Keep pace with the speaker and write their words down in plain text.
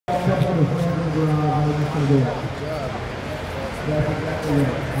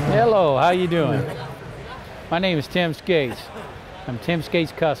Hello, how you doing? My name is Tim Scates. I'm Tim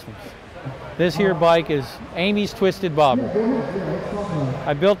Scates Customs. This here bike is Amy's Twisted Bobber.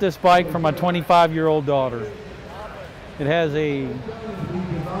 I built this bike for my 25-year-old daughter. It has a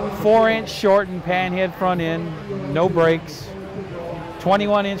 4-inch shortened panhead front end, no brakes,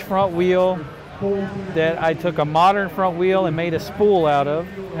 21-inch front wheel that I took a modern front wheel and made a spool out of.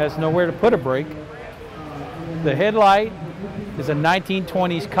 Has nowhere to put a brake. The headlight is a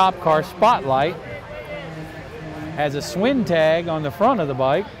 1920s cop car spotlight. Has a swing tag on the front of the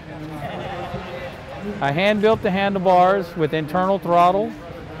bike. I hand built the handlebars with internal throttle,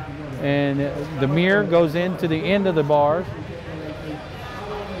 and the mirror goes into the end of the bars.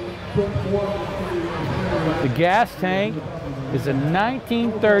 The gas tank is a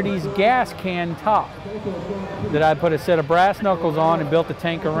 1930s gas can top that I put a set of brass knuckles on and built the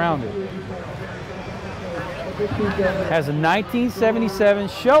tank around it. Has a 1977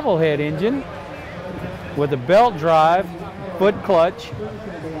 shovel head engine with a belt drive, foot clutch,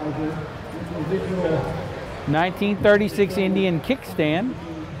 1936 Indian kickstand,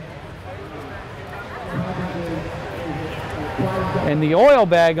 and the oil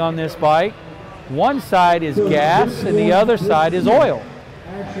bag on this bike, one side is gas and the other side is oil.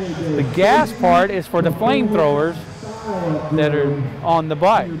 The gas part is for the flamethrowers that are on the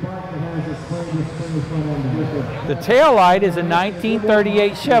bike. The tail light is a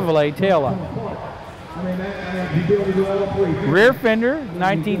 1938 Chevrolet tail light. Rear fender,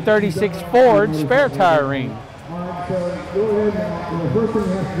 1936 Ford spare tire ring.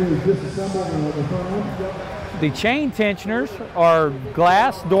 The chain tensioners are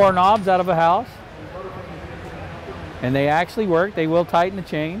glass doorknobs out of a house, and they actually work. They will tighten the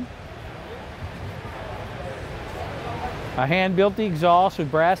chain. I hand built the exhaust with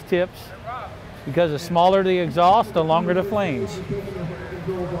brass tips because the smaller the exhaust, the longer the flames.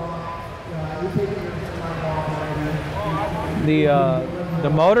 The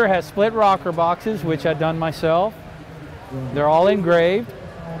motor has split rocker boxes, which I've done myself. They're all engraved.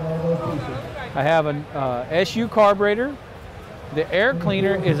 I have an SU carburetor. The air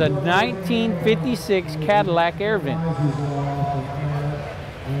cleaner is a 1956 Cadillac air vent.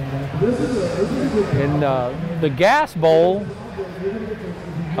 And the gas bowl,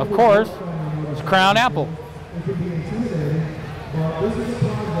 of course, is Crown Apple.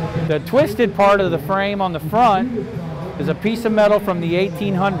 The twisted part of the frame on the front is a piece of metal from the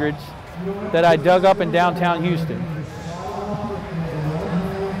 1800s that I dug up in downtown Houston.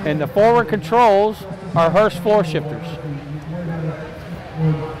 And the forward controls are Hurst floor shifters.